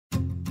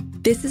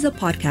This is a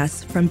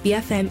podcast from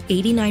BFM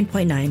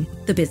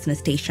 89.9, the business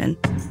station.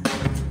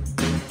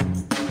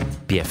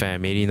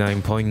 BFM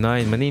 89.9,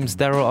 my name's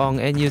Daryl Ong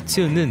and you're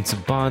tuned in to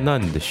Bar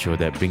None, the show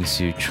that brings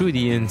you through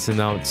the ins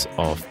and outs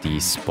of the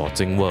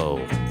sporting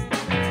world.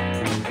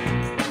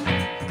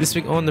 This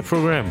week on the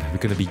program, we're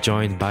going to be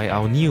joined by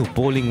our new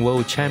bowling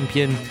world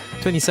champion,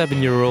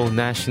 27-year-old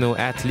national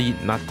athlete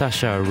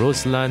Natasha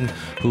Roslan,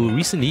 who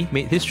recently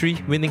made history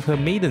winning her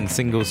maiden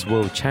singles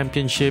world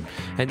championship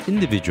and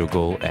individual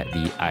gold at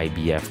the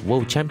IBF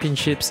World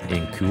Championships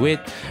in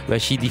Kuwait, where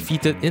she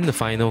defeated in the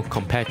final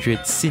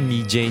compatriot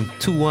Cindy Jane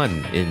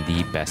 2-1 in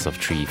the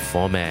best-of-3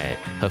 format.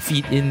 Her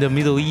feat in the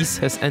Middle East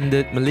has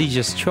ended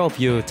Malaysia's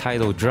 12-year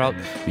title drought,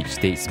 which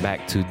dates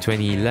back to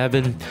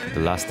 2011. The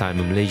last time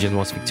a Malaysian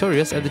was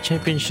victorious at the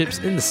championships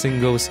in the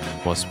singles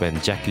was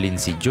when Jacqueline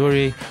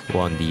Sijore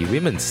won the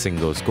women's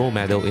singles gold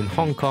medal in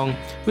Hong Kong,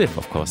 with,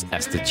 of course,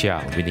 Esther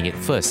Chia winning it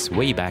first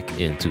way back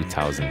in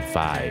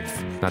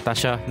 2005.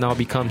 Natasha now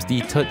becomes the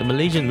third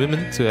Malaysian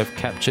woman to have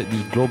captured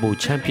the global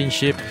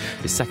championship,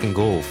 the second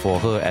goal for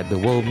her at the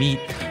World Meet,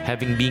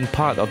 having been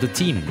part of the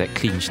team that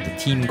clinched the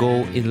team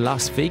goal in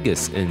Las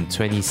Vegas in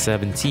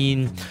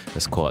 2017, a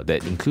squad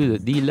that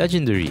included the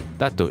legendary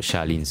Datuk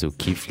Charlene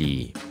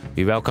Zulkifli.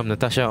 We welcome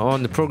Natasha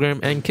on the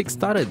program and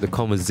kick-started the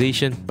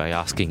conversation by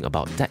asking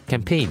about that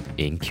campaign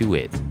in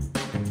Kuwait.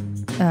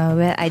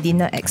 Well, I did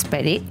not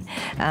expect it.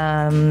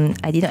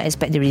 I did not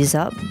expect the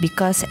result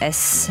because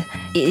as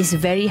it is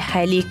very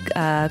highly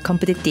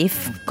competitive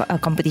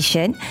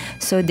competition,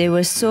 so there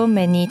were so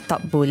many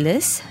top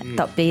bowlers,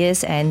 top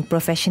players and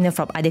professionals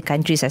from other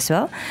countries as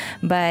well.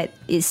 But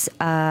it's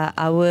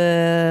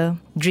our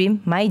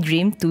dream, my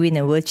dream, to win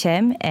a world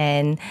champ,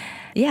 and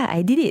yeah,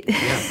 I did it.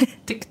 Yeah.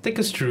 Take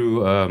us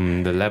through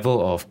the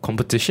level of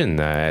competition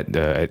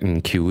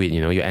in Kuwait.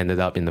 You know, you ended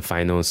up in the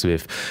finals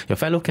with your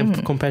fellow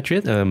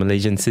compatriot,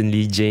 Malaysian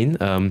Cindy Jane.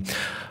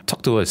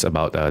 Talk to us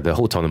about the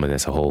whole tournament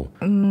as a whole.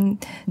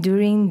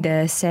 During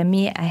the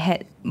semi, I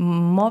had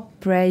more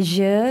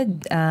pressure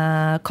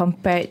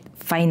compared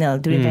final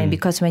during final,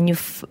 because when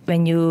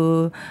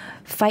you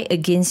fight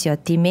against your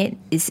teammate,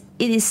 it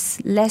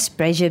is less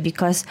pressure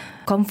because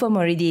confirm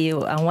already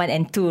 1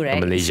 and 2,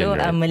 right?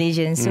 I'm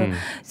Malaysian.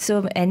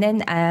 So and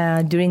then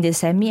during the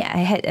semi, I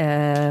had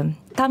a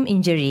thumb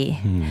injury,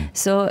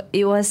 so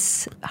it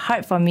was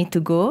hard for me to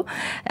go.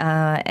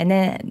 And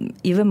then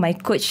even my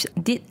coach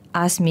did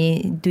ask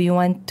me, "Do you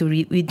want to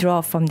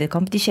withdraw from the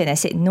competition?" I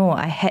said no.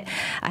 I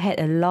had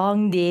a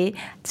long day,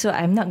 so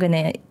I'm not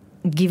gonna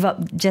give up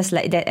just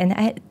like that, and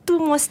I had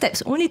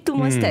only two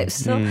more steps.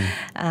 So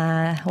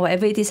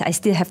whatever it is, I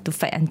still have to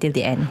fight until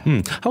the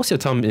end. How's your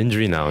thumb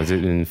injury now? Is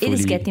it in fully? It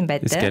is getting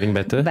better. It's getting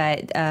better.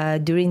 But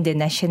during the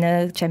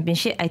national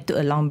championship, I took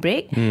a long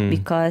break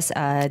because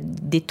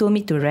they told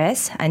me to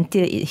rest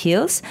until it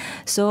heals.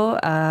 So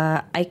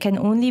I can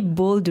only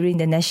bowl during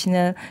the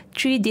national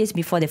 3 days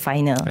before the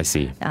final. I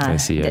see.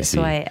 That's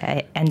why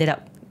I ended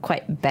up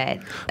quite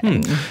bad.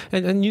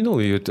 And you know,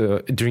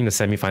 during the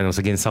semi-finals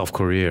against South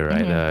Korea,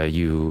 right?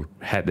 You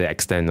had the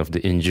extent of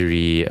the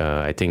injury.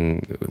 I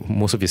think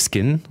most of your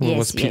skin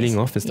was peeling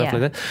off and stuff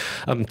like that.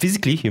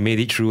 Physically, you made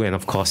it through, and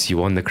of course, you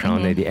won the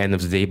crown at the end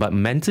of the day. But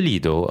mentally,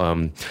 though,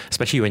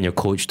 especially when your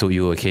coach told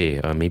you, okay,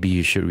 maybe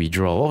you should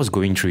withdraw, what was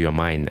going through your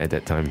mind at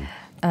that time?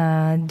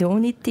 The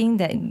only thing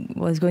that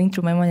was going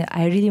through my mind,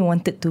 I really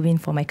wanted to win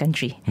for my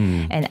country,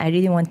 and I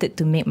really wanted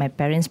to make my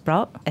parents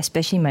proud,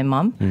 especially my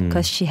mom,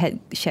 because she had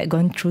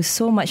gone through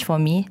so much for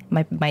me,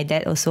 my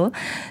dad also.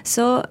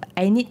 So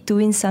I need to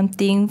win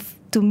something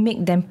to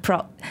make them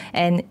proud,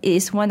 and it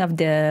is one of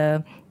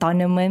the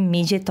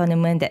major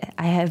tournament that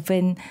I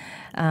haven't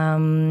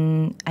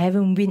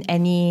win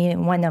any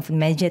one of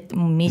major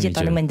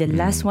tournament. The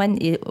last one,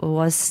 it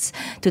was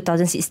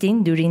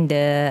 2016 during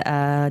the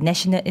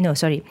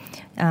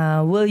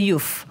World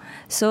Youth.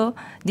 So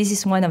this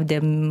is one of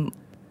the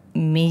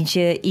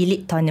major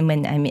elite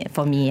tournament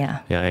for me.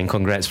 Yeah, and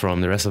congrats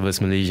from the rest of us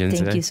Malaysians.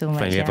 Thank you so much.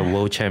 Finally have a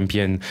world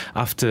champion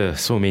after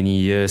so many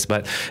years.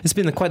 But it's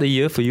been quite a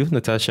year for you,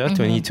 Natasha.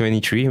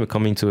 2023, we're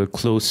coming to a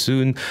close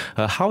soon.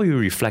 How you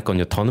reflect on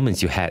your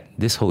tournaments you had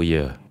this whole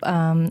year?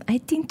 I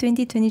think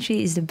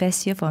 2023 is the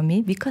best year for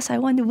me because I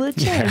won the world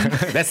champ.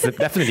 That's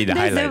definitely the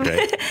highlight,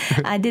 right?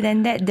 Other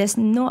than that, there's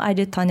no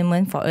other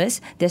tournament for us.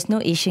 There's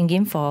no Asian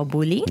game for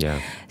bowling. Yeah.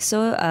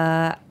 So,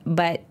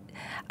 but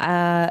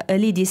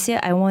early this year,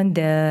 I won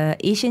the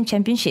Asian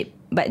Championship.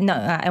 But no,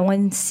 I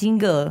won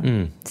single,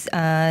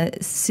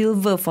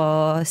 silver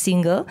for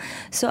single.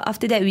 So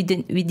after that, we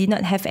did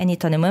not have any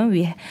tournament.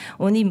 We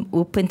only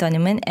open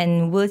tournament,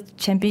 and World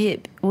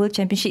Championship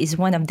is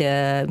one of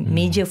the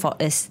major for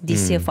us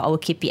this year for our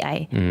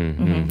KPI.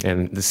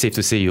 And it's safe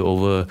to say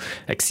you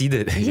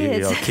exceeded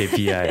your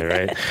KPI,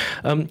 right?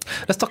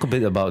 Let's talk a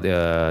bit about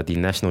the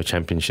national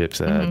championships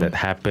that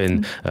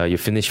happened. You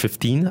finished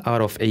 15 out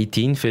of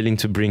 18, failing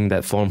to bring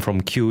that form from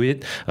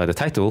Kuwait. The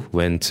title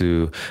went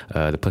to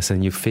the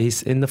person you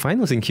faced in the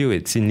finals in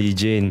Kuwait, Cindy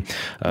Jane.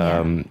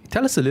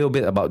 Tell us a little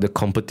bit about the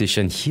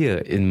competition here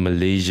in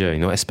Malaysia,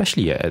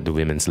 especially at the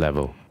women's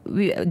level.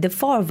 the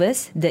four of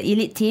us, the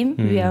elite team,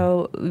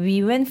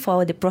 we went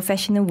for the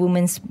professional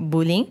women's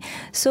bowling.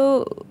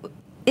 So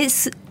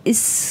it's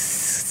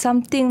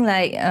something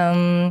like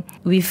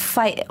we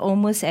fight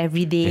almost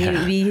every day.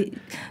 Yeah.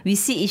 We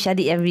see each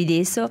other every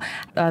day. So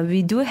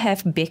we do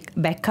have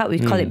backup. We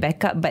call it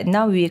backup, but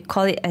now we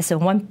call it as a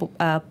one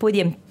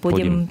podium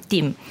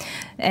team.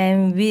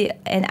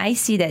 And I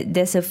see that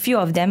there's a few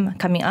of them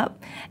coming up.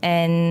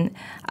 And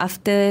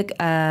after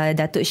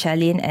Datuk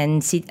Charlene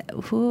and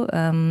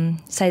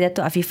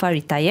Saidatuk Afifah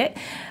retired,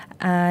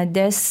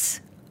 there's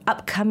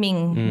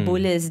upcoming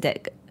bowlers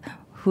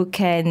who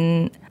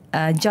can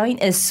join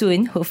us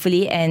soon,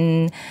 hopefully,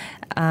 and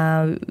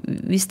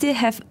they still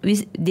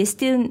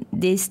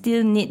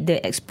need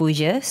the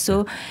exposure.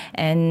 So,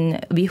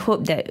 and we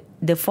hope that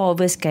the four of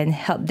us can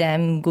help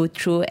them go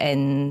through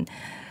and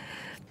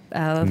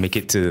make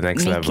it to the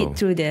next level. Make it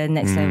through the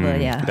next level,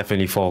 yeah.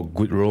 Definitely four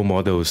good role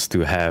models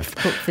to have.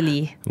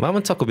 Hopefully. Well, I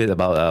want to talk a bit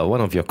about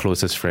one of your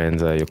closest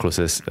friends, your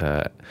closest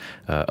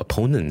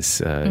opponents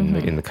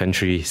in the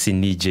country,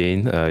 Cindy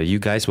Jane. You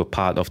guys were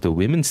part of the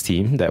women's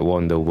team that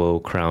won the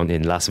world crown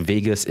in Las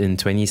Vegas in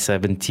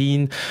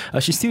 2017.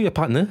 She's still your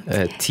partner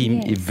at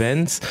team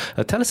events.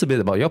 Tell us a bit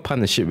about your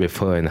partnership with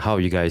her and how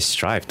you guys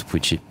strive to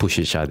push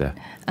each other.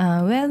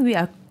 Well, we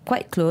are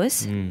quite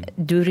close.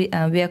 We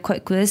are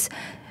quite close.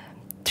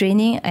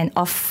 Training and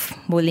off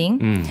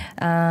bowling.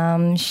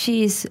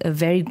 She is a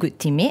very good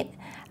teammate.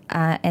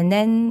 And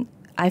then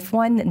I've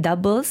won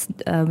doubles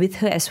with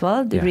her as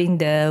well during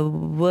the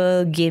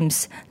World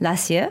Games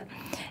last year.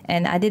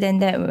 And other than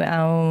that,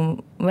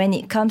 when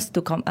it comes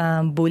to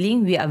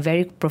bowling, we are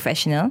very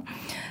professional.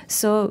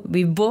 So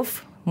we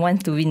both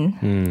want to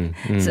win.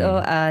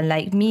 So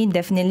like me,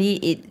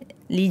 definitely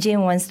Lee Jane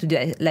wants to do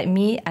it. Like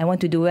me, I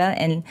want to do well,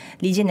 and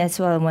Lee Jane as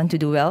well want to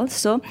do well.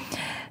 So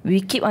we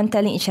keep on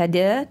telling each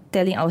other,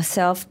 telling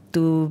ourselves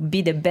to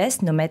be the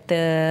best no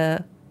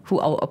matter who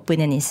our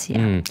opponent is. Yeah.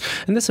 And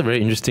that's a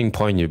very interesting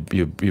point you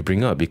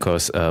bring up,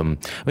 because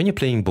when you're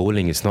playing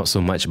bowling, it's not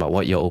so much about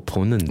what your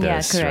opponent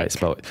does, right? It's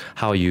about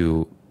how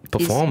you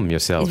perform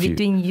yourself. It's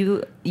between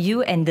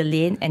you and the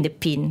lane and the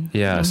pin.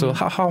 Yeah. So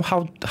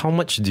how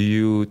much do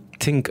you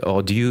think,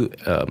 or do you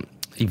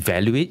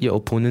evaluate your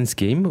opponent's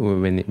game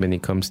when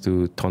it comes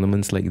to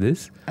tournaments like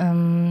this?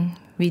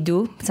 We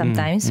do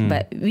sometimes,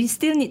 but we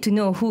still need to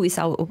know who's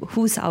our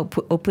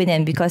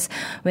opponent, because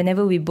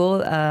whenever we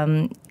bowl,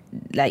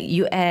 like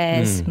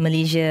US,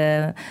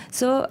 Malaysia,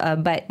 so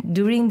but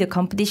during the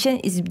competition,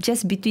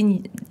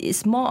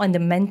 it's more on the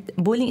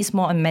bowling is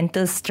more on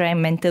mental strength,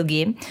 mental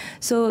game.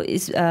 So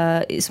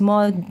it's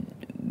more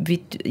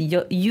with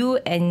you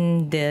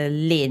and the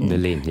lane. The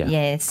lane, yeah.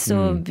 Yes.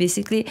 So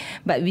basically,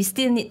 but we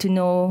still need to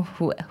know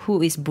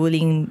who is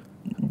bowling.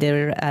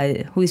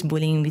 Who is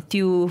bowling with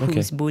you? Who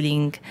is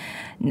bowling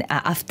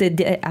after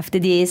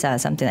this, or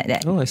something like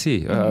that. Oh, I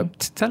see.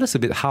 Tell us a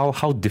bit,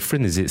 how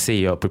different is it? Say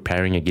you're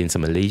preparing against a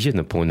Malaysian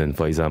opponent,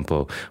 for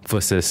example,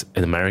 versus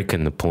an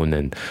American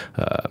opponent.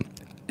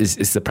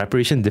 Is the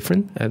preparation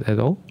different at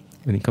all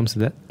when it comes to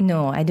that?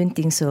 No, I don't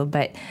think so.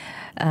 But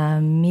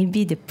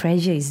maybe the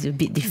pressure is a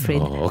bit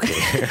different. Oh,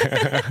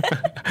 okay.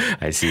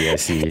 I see.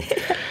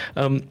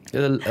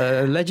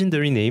 A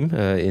legendary name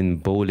in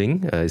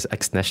bowling is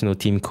ex-national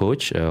team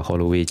coach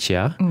Holloway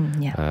Chia.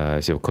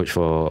 He's your coach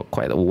for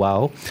quite a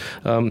while.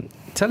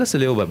 Tell us a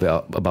little bit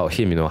about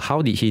him.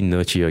 How did he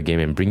nurture your game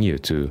and bring you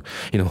to,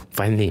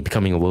 finally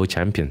becoming a world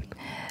champion?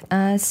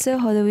 Sir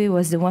Holloway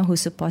was the one who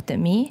supported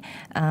me.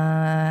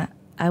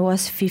 I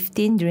was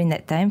 15 during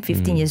that time,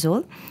 15 years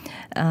old.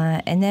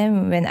 And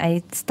then when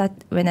I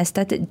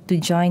started to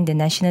join the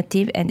national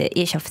team at the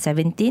age of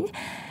 17,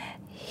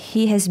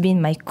 he has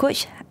been my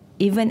coach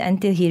even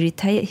until he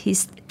retired.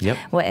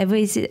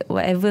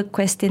 Whatever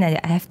question I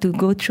have to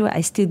go through,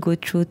 I still go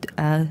through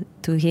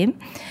to him.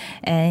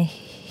 And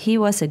he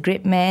was a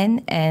great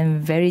man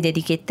and very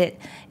dedicated,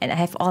 and I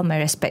have all my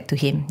respect to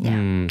him.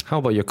 Yeah. How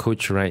about your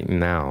coach right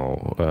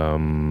now?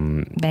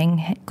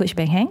 Coach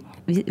Bang Hang.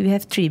 We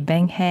have three: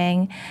 Bang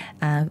Hang,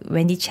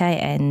 Wendy Chai,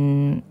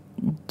 and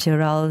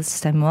Gerald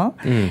Samuel.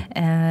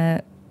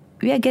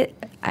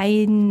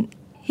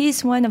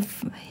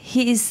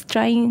 He is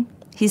trying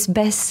his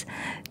best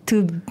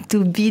to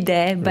be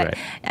there, but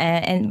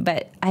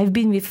but I've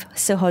been with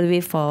Sir Holloway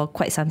for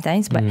quite some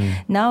time, but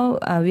now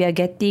we are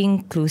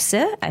getting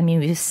closer. I mean,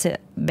 with Sir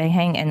Bang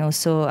Hang and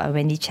also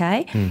Wendy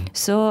Chai.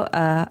 So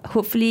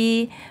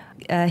hopefully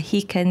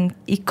he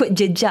could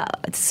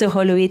jejak Sir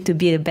Holloway to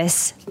be the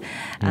best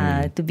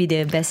head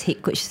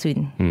coach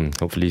soon.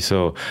 Hopefully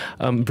so.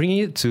 Bringing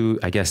it to,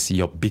 I guess,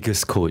 your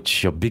biggest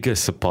coach, your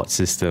biggest support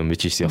system,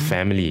 which is your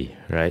family,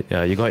 right?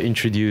 You got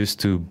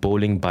introduced to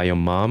bowling by your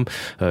mom.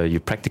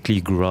 You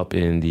practically grew up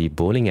in the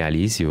bowling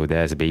alleys. You were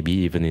there as a baby,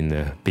 even in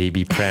the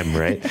baby pram,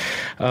 right?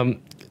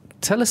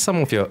 Tell us some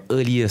of your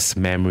earliest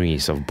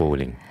memories of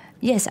bowling.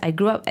 Yes, I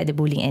grew up at the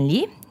bowling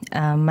alley.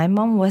 My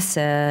mom was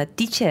a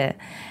teacher,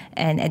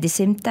 and at the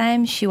same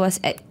time, she was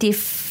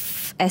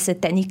active as a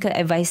technical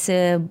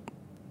advisor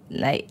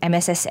like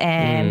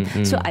MSSM.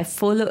 So I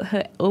followed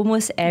her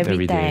almost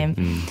every day. time.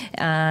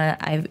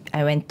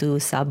 I went to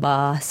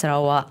Sabah,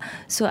 Sarawak.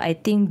 So I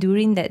think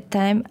during that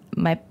time,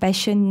 my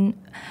passion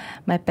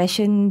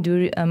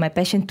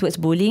towards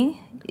bowling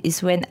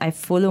is when I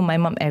follow my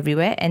mom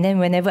everywhere. And then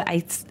whenever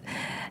I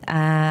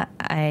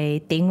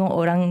tengok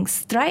orang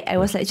strike, I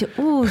was like,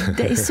 oh,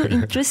 that is so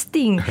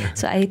interesting.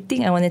 So I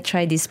think I want to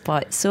try this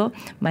sport. So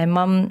my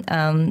mom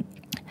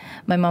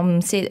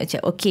said,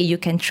 okay, you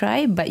can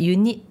try, but you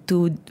need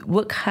to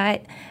work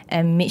hard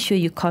and make sure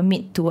you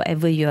commit to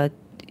whatever you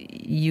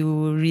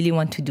really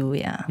want to do.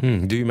 Yeah.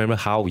 Do you remember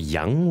how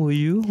young were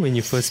you when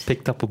you first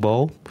picked up a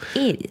ball?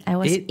 8. I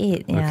was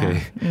 8. Yeah.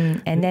 Okay.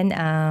 And then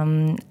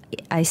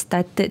I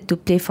started to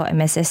play for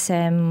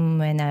MSSM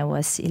when I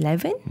was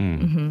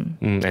 11.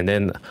 And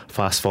then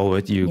fast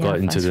forward, you got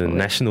into the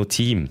national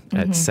team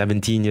at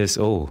 17 years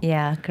old.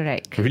 Yeah,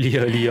 correct. Really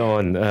early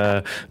on.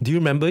 Do you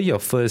remember your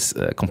first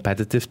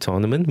competitive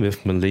tournament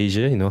with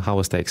Malaysia? You know, how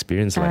was that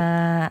experience like?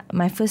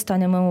 My first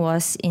tournament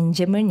was in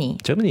Germany.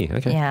 Germany,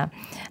 okay. Yeah.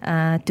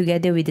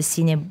 Together with the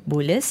senior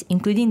bowlers,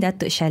 including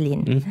Datuk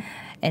Shalin.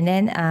 And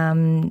then,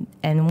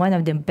 and one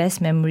of the best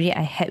memory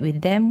I had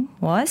with them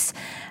was,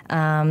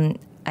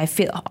 I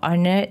feel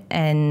honoured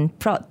and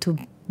proud to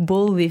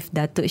bowl with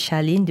Datuk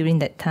Shalin during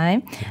that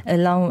time,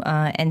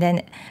 and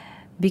then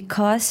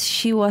because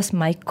she was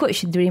my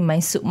coach during my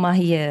Sukma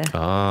year.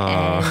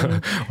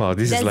 Wow,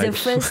 this is like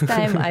that's the first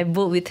time I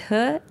bowled with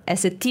her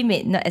as a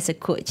teammate, not as a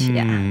coach.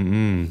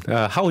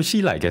 How was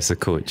she like as a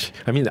coach?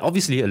 I mean,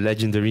 obviously a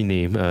legendary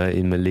name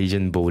in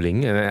Malaysian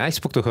bowling, and I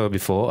spoke to her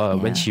before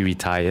when she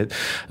retired.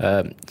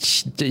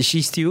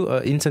 She still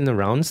in and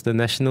around the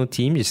national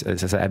team as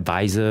an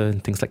advisor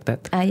and things like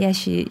that. Yeah,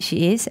 she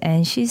is,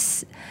 and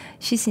she's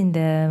in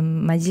the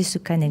Majlis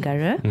Sukan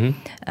Negara,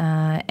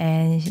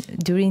 and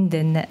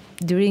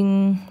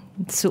during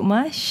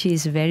Sukma,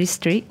 she's very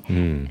strict.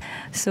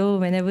 So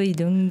whenever you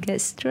don't get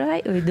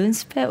strike or you don't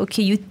spare,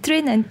 okay, you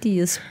train until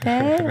you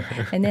spare,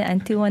 and then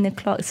until 1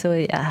 o'clock. So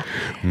yeah,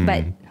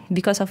 but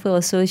because of her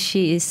also,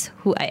 she is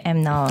who I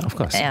am now. Of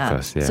course,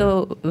 yeah.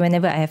 So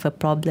whenever I have a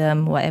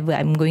problem, whatever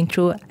I'm going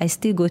through, I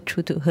still go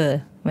through to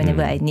her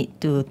whenever I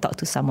need to talk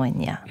to someone.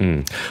 Yeah.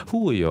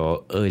 Who were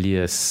your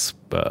earliest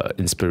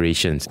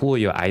inspirations? Who were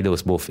your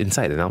idols, both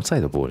inside and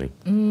outside of bowling?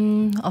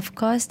 Of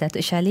course,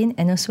 Datuk Shalin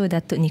and also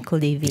Datuk Nicole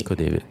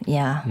David.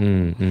 Yeah.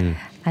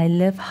 I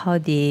love how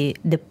the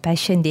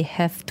passion they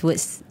have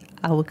towards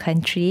our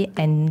country,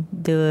 and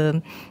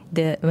the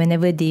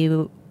whenever they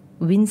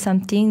win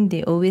something,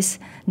 they always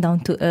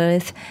down to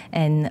earth,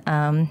 and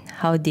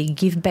how they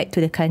give back to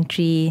the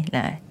country.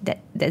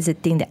 That's the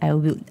thing that I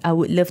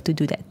would love to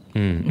do that.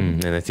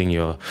 And I think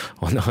you're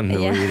on the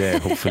way there,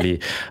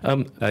 hopefully.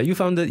 You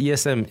founded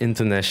ESM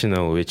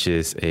International, which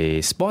is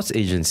a sports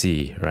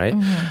agency, right?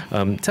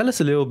 Tell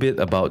us a little bit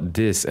about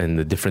this and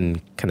the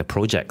different kind of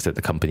projects that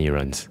the company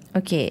runs.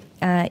 Okay,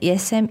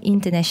 ESM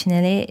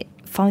International,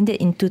 founded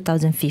in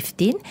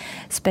 2015,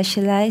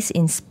 specialized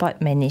in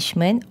sport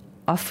management,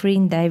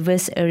 offering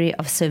diverse array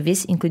of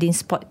service including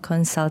sport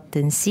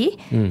consultancy,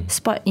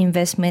 sport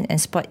investment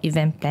and sport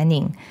event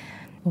planning,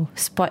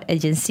 sport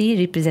agency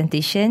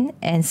representation,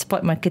 and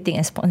sport marketing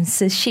and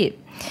sponsorship.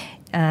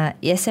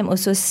 ESM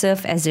also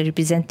serve as a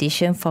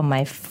representation for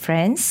my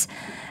friends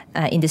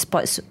in the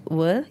sports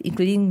world,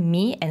 including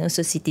me and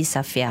also Siti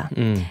Safia.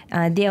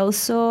 They are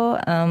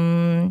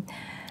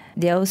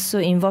also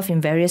involved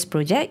in various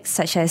projects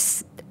such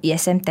as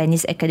ESM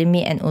Tennis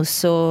Academy and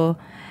also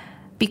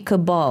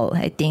Pickleball,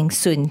 I think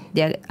soon.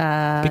 They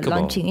are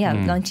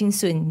launching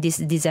soon this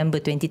December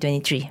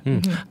 2023.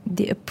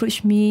 They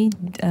approached me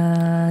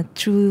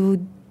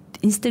through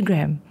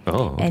Instagram.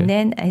 And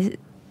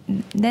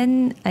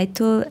then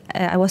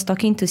I was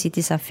talking to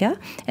Siti Safia,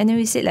 and then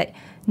we said like,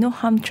 no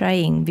harm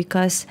trying,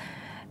 because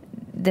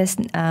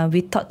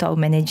we talked to our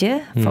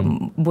manager,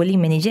 from bowling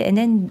manager, and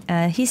then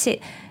he said,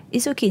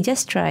 it's okay,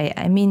 just try.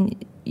 I mean,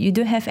 you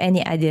don't have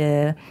any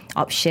other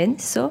option,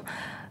 so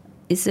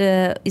it's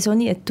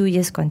only a 2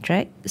 years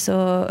contract.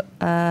 So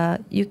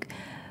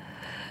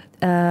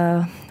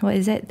what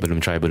is that?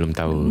 Belum try, belum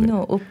tahu.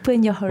 No,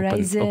 open your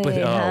horizon.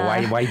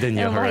 Widen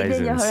your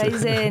horizon. Widen your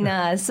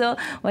horizon. So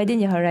widen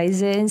your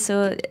horizon.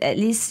 So at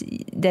least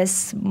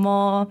there's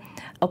more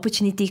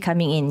opportunity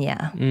coming in.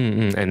 Yeah.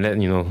 And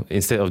let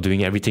instead of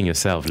doing everything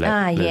yourself,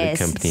 let the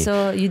company.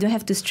 So you don't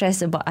have to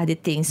stress about other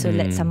things. So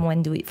let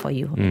someone do it for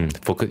you.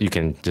 Focus. You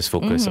can just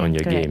focus on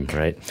your game,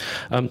 right?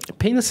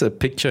 Paint us a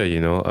picture.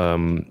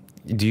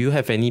 Do you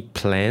have any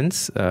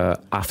plans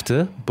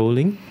after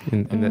bowling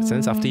in that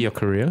sense, after your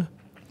career?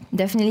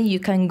 Definitely you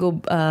can go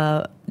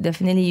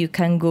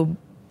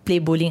play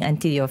bowling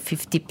until you're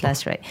 50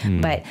 plus, right?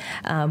 But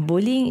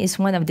bowling is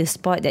one of the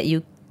sport that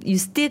you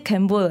still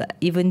can bowl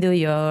even though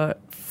you're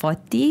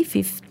 40,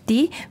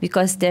 50,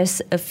 because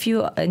there's a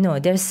few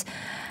there's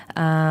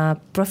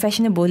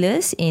professional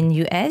bowlers in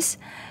US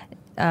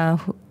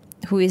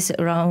who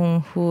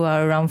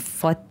are around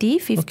 40,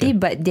 50,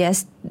 but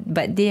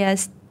they are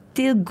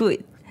still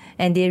good,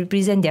 and they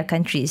represent their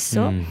countries.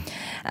 So,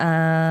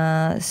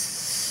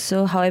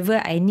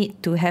 however, I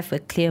need to have a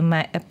clear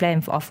a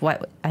plan of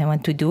what I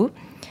want to do.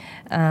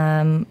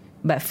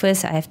 But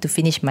first, I have to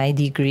finish my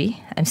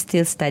degree. I'm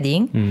still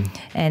studying,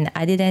 and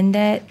other than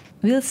that,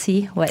 we'll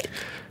see what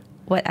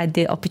are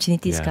the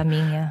opportunities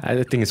coming. Yeah,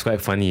 I think it's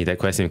quite funny, that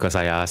question, because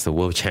I asked the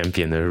world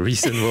champion, the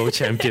recent world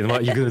champion,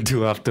 what are you going to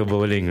do after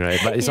bowling, right?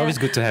 But it's always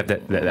good to have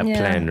that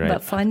plan, right?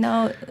 But for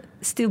now,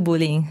 still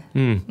bowling.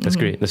 That's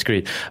great. That's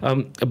great.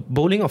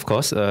 Bowling, of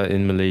course,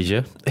 in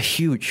Malaysia, a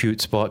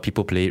huge sport.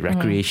 People play it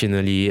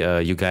recreationally.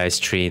 You guys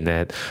train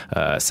at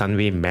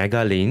Sunway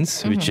Mega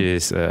Lanes, which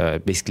is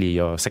basically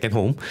your second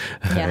home.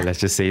 Let's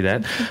just say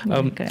that.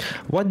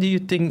 What do you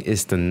think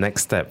is the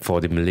next step for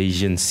the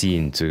Malaysian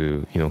scene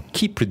to,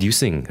 keep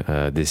producing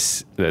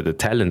the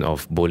talent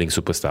of bowling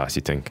superstars,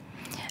 you think?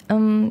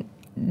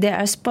 There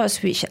are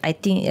sports which I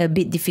think are a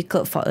bit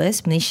difficult for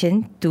us,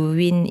 Malaysian, to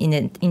win in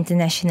an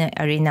international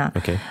arena.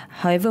 Okay.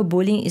 However,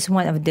 bowling is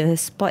one of the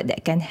sport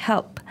that can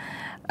help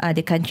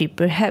the country.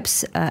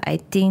 Perhaps I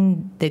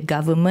think the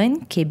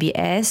government,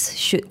 KBS,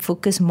 should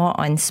focus more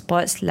on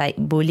sports like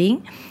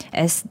bowling,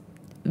 as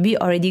we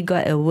already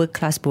got a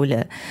world-class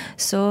bowler.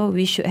 So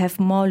we should have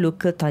more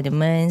local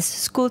tournaments,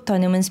 school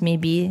tournaments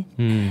maybe,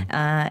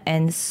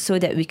 and so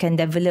that we can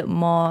develop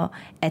more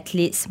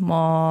athletes,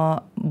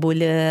 more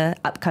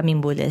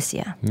upcoming bowlers.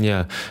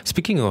 Yeah.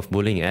 Speaking of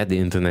bowling at the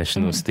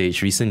international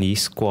stage, recently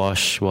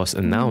squash was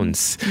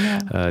announced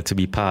to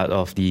be part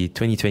of the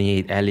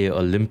 2028 LA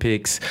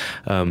Olympics.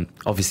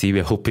 Obviously,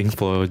 we're hoping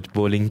for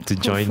bowling to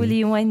join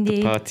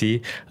the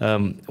party.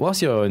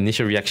 What's your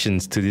initial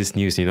reactions to this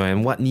news,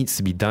 and what needs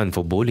to be done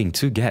for bowling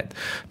to get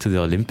to the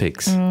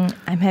Olympics?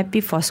 I'm happy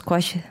for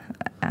squash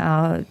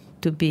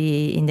to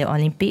be in the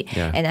Olympic,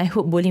 and I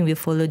hope bowling will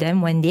follow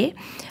them one day.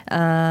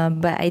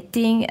 But I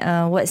think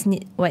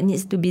what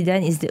needs to be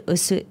done is the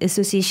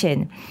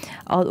association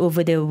all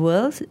over the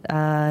world.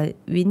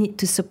 We need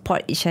to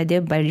support each other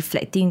by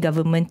reflecting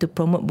government to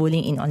promote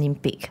bowling in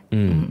Olympic.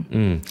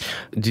 Do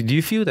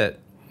you feel that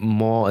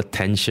more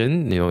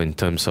attention, in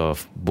terms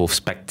of both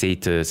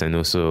spectators and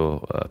also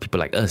people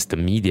like us, the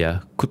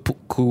media, could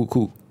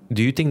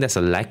do you think there's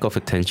a lack of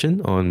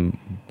attention on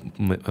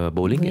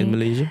bowling in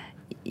Malaysia?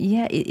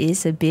 Yeah, it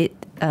is a bit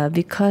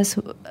because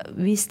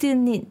we still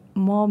need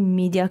more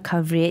media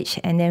coverage,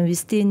 and then we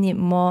still need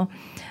more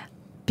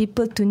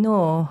people to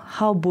know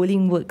how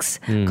bowling works.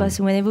 Because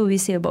whenever we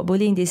say about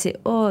bowling, they say,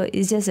 oh,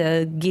 it's just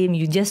a game,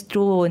 you just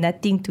throw,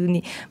 nothing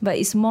to... But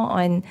it's more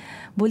on...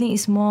 Bowling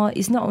is more...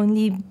 It's not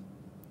only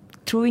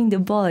throwing the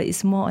ball,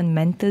 it's more on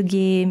mental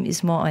game,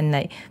 it's more on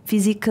like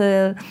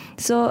physical.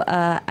 So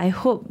I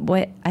hope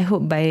one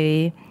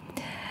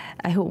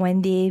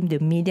day the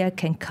media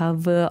can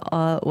cover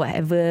all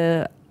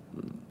whatever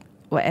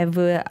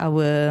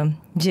our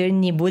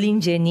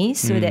bowling journey,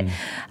 so that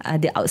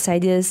the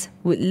outsiders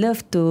would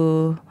love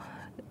to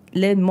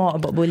learn more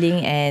about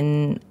bowling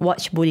and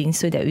watch bowling,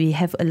 so that we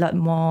have a lot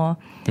more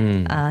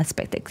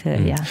spectacle.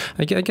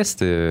 I guess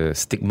the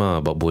stigma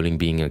about bowling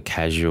being a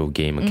casual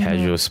game, a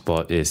casual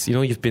sport is,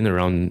 you've been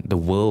around the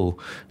world,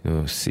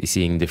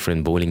 seeing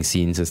different bowling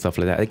scenes and stuff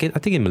like that. I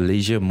think in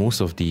Malaysia, most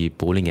of the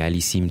bowling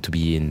alleys seem to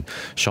be in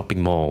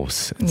shopping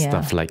malls and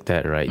stuff like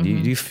that, right? Do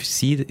you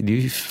foresee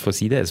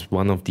that as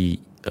one of the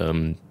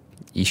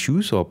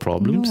issues or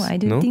problems? No, I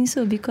don't think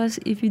so, because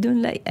if you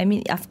don't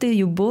after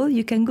you bowl,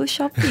 you can go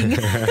shopping.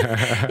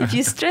 If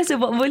you stress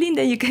about bowling,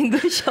 then you can go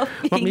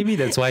shopping. Well, maybe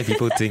that's why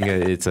people think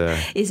it's an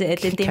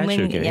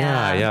entertainment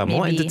game.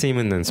 More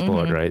entertainment than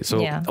sport, right?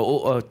 So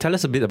tell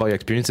us a bit about your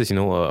experiences,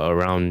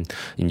 around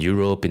in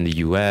Europe, in the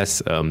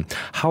US.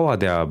 How are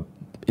their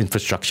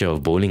infrastructure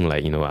of bowling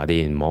like? Are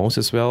they in malls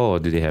as well, or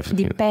do they have...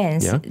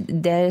 Depends.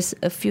 There's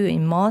a few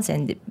in malls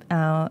and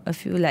a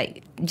few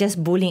like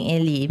just bowling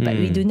alley, but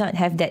we do not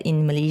have that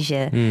in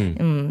Malaysia.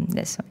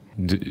 That's why.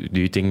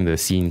 Do you think the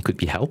scene could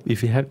be helped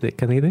if you have that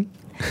kind of thing?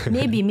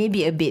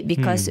 Maybe a bit,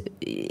 because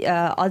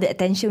all the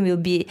attention will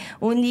be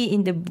only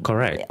in the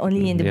bowling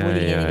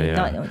alley,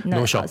 not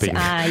no shopping.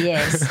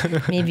 Yes,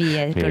 maybe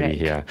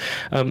correct.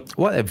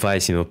 What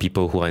advice,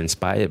 people who are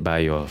inspired by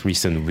your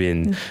recent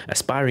win,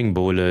 aspiring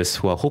bowlers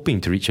who are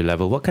hoping to reach a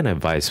level, what kind of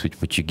advice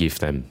would you give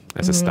them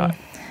as a start?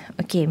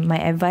 Okay, my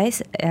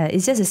advice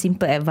is just a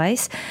simple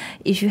advice.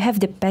 If you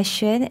have the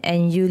passion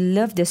and you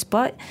love the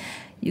sport,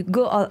 you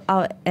go all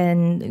out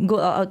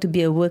to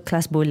be a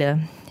world-class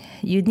bowler.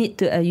 You need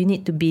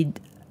to be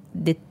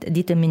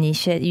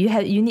determination.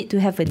 You need to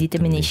have a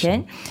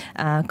determination,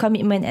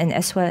 commitment, and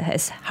as well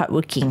as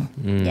hardworking.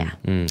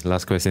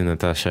 Last question,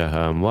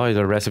 Natasha. What are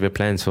the rest of your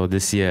plans for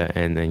this year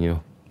and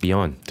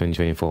beyond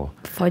 2024?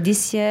 For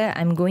this year,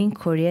 I'm going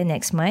Korea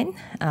next month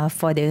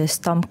for the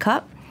Storm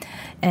Cup,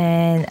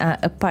 and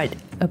apart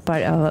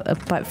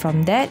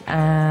from that,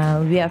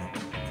 we are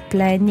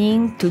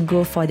planning to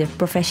go for the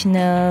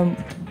Professional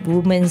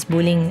Women's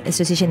Bowling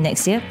Association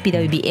next year,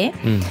 PWBA.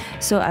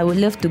 So I would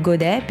love to go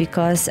there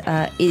because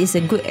it is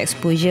a good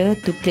exposure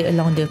to play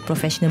along the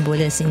professional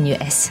bowlers in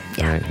US.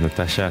 All right,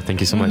 Natasha,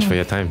 thank you so much for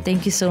your time.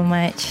 Thank you so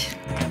much.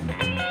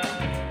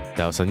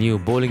 That was our new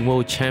Bowling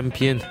World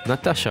champion,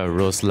 Natasha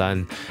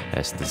Roslan,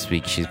 as this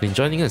week she's been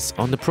joining us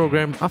on the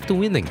program after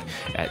winning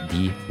at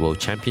the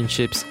World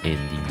Championships in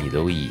the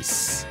Middle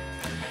East.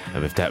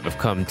 And with that, we've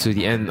come to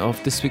the end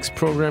of this week's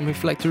program.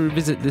 If you'd like to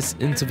revisit this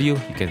interview,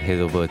 you can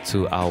head over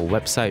to our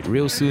website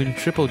real soon,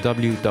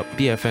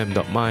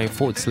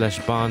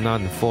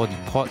 www.bfm.my/Barnan for the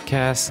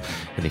podcast.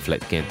 And if you'd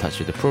like to get in touch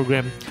with the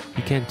program,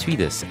 you can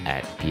tweet us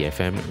at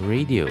BFM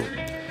Radio.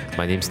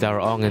 My name's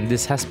Dara Ong, and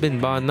this has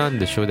been Barnan,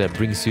 the show that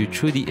brings you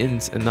through the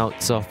ins and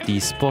outs of the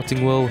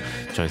sporting world.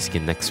 Join us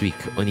again next week,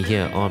 only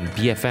here on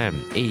BFM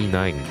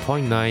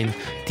 89.9,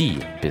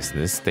 the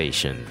business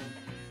station.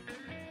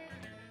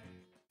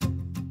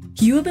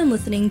 You have been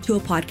listening to a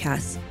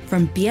podcast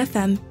from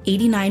BFM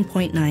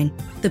 89.9,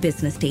 the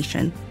business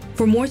station.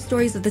 For more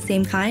stories of the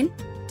same kind,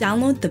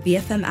 download the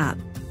BFM app.